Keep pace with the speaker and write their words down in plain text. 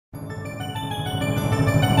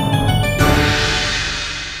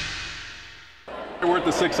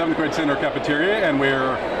the 6th, 7th grade center cafeteria, and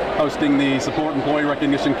we're hosting the Support Employee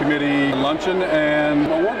Recognition Committee luncheon and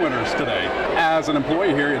award winners today. As an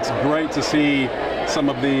employee here, it's great to see some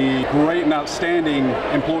of the great and outstanding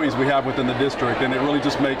employees we have within the district, and it really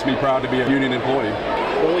just makes me proud to be a union employee.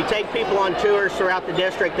 When we take people on tours throughout the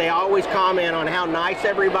district, they always comment on how nice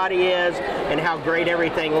everybody is and how great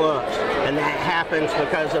everything looks. And that happens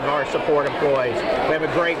because of our support employees. We have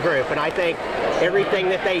a great group, and I think everything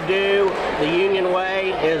that they do the union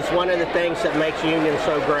way is one of the things that makes union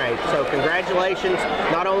so great. So congratulations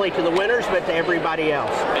not only to the winners, but to everybody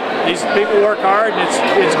else. These people work hard, and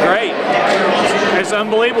it's great. It's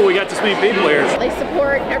unbelievable we got this many people here. They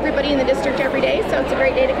support everybody in the district every day, so it's a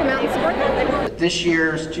great day to come out and support them. This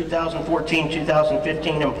year's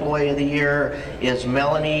 2014-2015 Employee of the Year is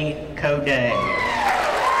Melanie Coday.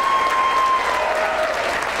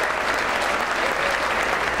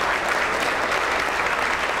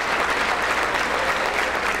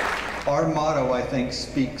 Our motto, I think,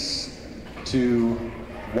 speaks to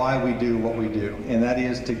why we do what we do, and that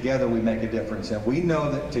is together we make a difference. And we know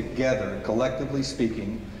that together, collectively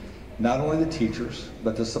speaking, not only the teachers,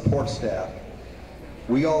 but the support staff,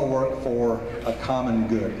 we all work for a common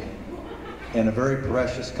good and a very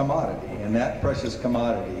precious commodity. And that precious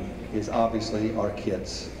commodity is obviously our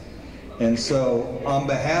kids. And so on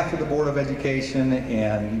behalf of the Board of Education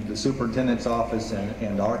and the Superintendent's Office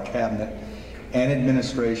and our cabinet and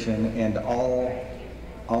administration and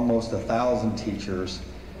almost 1,000 teachers,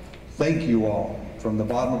 thank you all from the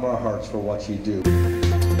bottom of our hearts for what you do.